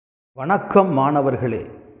வணக்கம் மாணவர்களே.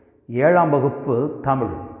 7ஆம் வகுப்பு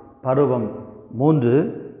தமிழ் பருவம் 3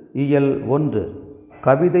 இயல் 1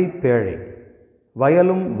 கவிதை பேழை.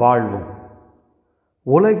 வயலும் வாழ்வும்.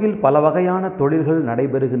 உலகில் பல வகையான தொழில்கள்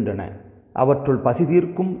நடைபெறுகின்றன. அவற்றுள்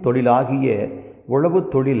பசிதீர்க்கும் தொழிலாகிய உழவு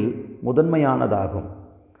தொழில் முதன்மையானதாகும்.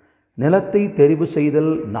 நிலத்தை தெரிவு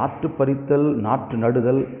செய்தல், நாற்று பறித்தல், நாற்று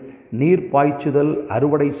நடுதல், நீர் பாய்ச்சுதல்,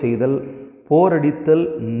 அறுவடை செய்தல், போரடித்தல்,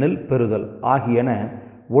 நெல் பெறுதல் ஆகியன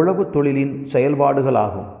உழவு தொழிலின்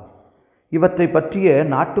செயல்பாடுகளாகும். இவற்றை பற்றிய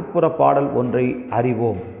நாட்டுப்புற பாடல் ஒன்றை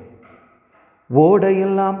அறிவோம்.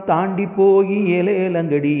 ஓடையெல்லாம் தாண்டி போய்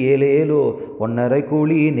ஏலேலங்கடி ஏலேலோ, ஒன்னரை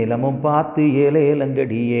கூலி நிலமும் பார்த்து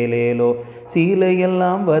ஏலேலங்கடி ஏலேலோ,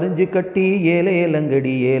 சீலையெல்லாம் வரிஞ்சு கட்டி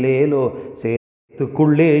ஏலேலங்கடி ஏலேலோ,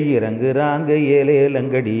 சேத்துக்குள்ளே இறங்குறாங்க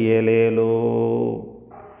ஏலேலங்கடி ஏலேலோ,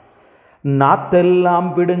 நாத்தெல்லாம்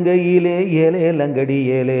பிடுங்கையிலே ஏலேலங்கடி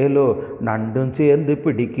ஏலேலோ, நண்டும் சேர்ந்து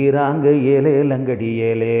பிடிக்கிறாங்க ஏலேலங்கடி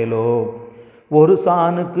ஏலேலோ, ஒரு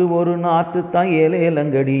சாணுக்கு ஒரு நாற்று தான்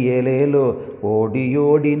ஏலேலங்கடி ஏலேலோ, ஓடி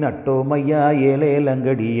ஓடி நட்டோமையா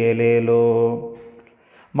ஏலேலங்கடி ஏலேலோ,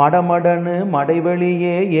 மடமடனு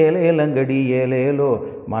மடைவெளியே ஏலேலங்கடி ஏலேலோ,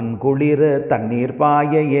 மண் குளிர தண்ணீர்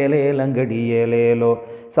பாய ஏலேலங்கடி ஏலேலோ,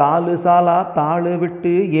 சாலு சாலா தாழு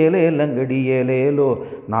விட்டு ஏலேலங்கடி ஏலேலோ,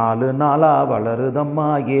 4 நாளா வளருதம்மா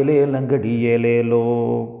ஏலேலங்கடி ஏலேலோ,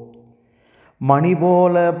 மணி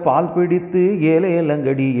போல பால் பிடித்து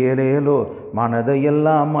ஏலேலங்கடி ஏலேலோ,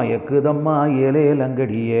 மனதையெல்லாம் மயக்குதம்மா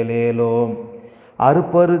ஏலேலங்கடி ஏலேலோ,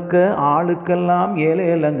 அறுப்பறுக்க ஆளுக்கெல்லாம்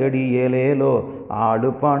ஏலேலங்கடி ஏலேலோ, ஆளு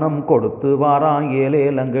பணம் கொடுத்து வாரான்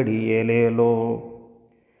ஏலேலங்கடி ஏலேலோ,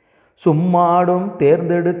 சும்மாடும்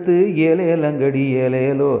தேர்ந்தெடுத்து ஏலேலங்கடி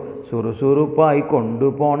ஏலேலோ, சுறுசுறுப்பாய் கொண்டு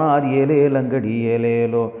போனார் ஏலேலங்கடி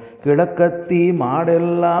ஏலேலோ, கிழக்கத்தி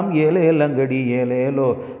மாடெல்லாம் ஏலேலங்கடி ஏலேலோ,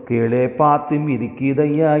 கீழே பார்த்து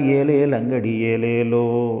மிதிக்கிதையா ஏலேலங்கடி ஏலேலோ,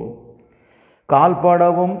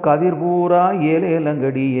 கால்படவும் கதிர்பூரா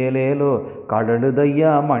ஏலேலங்கடி ஏலேலோ,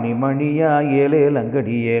 கடலுதையா மணிமணியா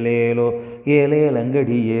ஏலேலங்கடி ஏலேலோ,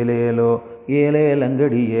 ஏலேலங்கடி ஏலேலோ,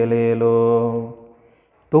 ஏலேலங்கடி ஏலேலோ.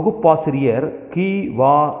 தொகுப்பாசிரியர் கி.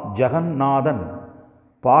 வா. ஜெகந்நாதன்.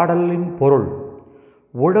 பாடலின் பொருள்.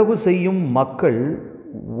 உழவு செய்யும் மக்கள்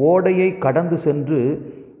ஓடையை கடந்து சென்று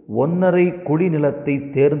 1½ குழி நிலத்தை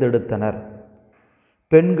தேர்ந்தெடுத்தனர்.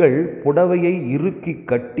 பெண்கள் புடவையை இறுக்கி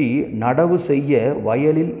கட்டி நடவு செய்ய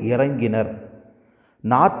வயலில் இறங்கினர்.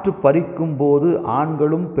 நாற்று பறிக்கும் போது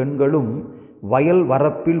ஆண்களும் பெண்களும் வயல்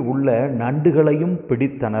வரப்பில் உள்ள நண்டுகளையும்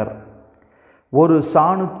பிடித்தனர். ஒரு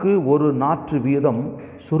சாணுக்கு ஒரு நாற்று வீதம்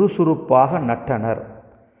சுறுசுறுப்பாக நட்டனர்.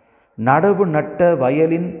 நடவு நட்ட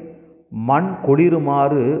வயலின் மண்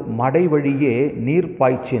குளிருமாறு மடை வழியே நீர்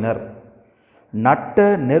பாய்ச்சினர். நட்ட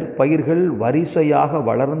நெற்பயிர்கள் வரிசையாக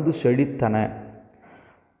வளர்ந்து செழித்தன.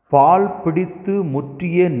 பால் பிடித்து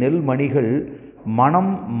முற்றிய நெல்மணிகள்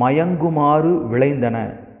மனம் மயங்குமாறு விளைந்தன.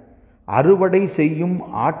 அறுவடை செய்யும்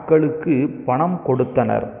ஆட்களுக்கு பணம்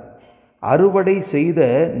கொடுத்தனர். அறுவடை செய்த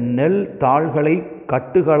நெல் தாள்களை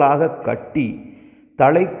கட்டுகளாக கட்டி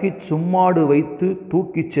தலைக்கு சும்மாடு வைத்து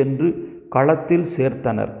தூக்கிச் சென்று களத்தில்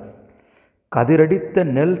சேர்த்தனர். கதிரடித்த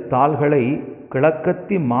நெல் தாள்களை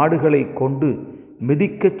கிழக்கத்தி மாடுகளை கொண்டு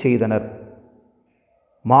மிதிக்கச் செய்தனர்.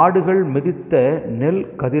 மாடுகள் மிதித்த நெல்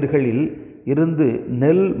கதிர்களில் இருந்து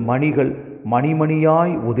நெல் மணிகள்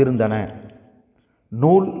மணிமணியாய் உதிர்ந்தன.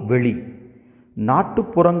 நூல் வெளி.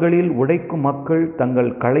 நாட்டுப்புறங்களில் உழைக்கும் மக்கள் தங்கள்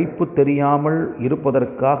களைப்பு தெரியாமல்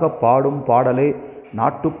இருப்பதற்காக பாடும் பாடலே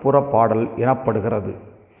நாட்டுப்புற பாடல் எனப்படுகிறது.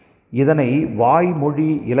 இதனை வாய்மொழி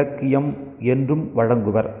இலக்கியம் என்றும்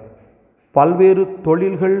வழங்குவர். பல்வேறு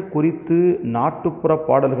தொழில்கள் குறித்து நாட்டுப்புற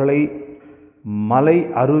பாடல்களை மலை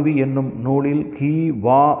அருவி என்னும் நூலில் கி.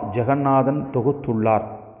 வா. ஜெகந்நாதன் தொகுத்துள்ளார்.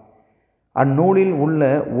 அந்நூலில் உள்ள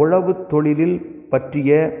உழவு தொழிலில் பற்றிய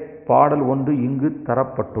பாடல் ஒன்று இங்கு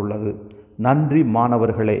தரப்பட்டுள்ளது. நன்றி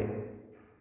மாணவர்களே.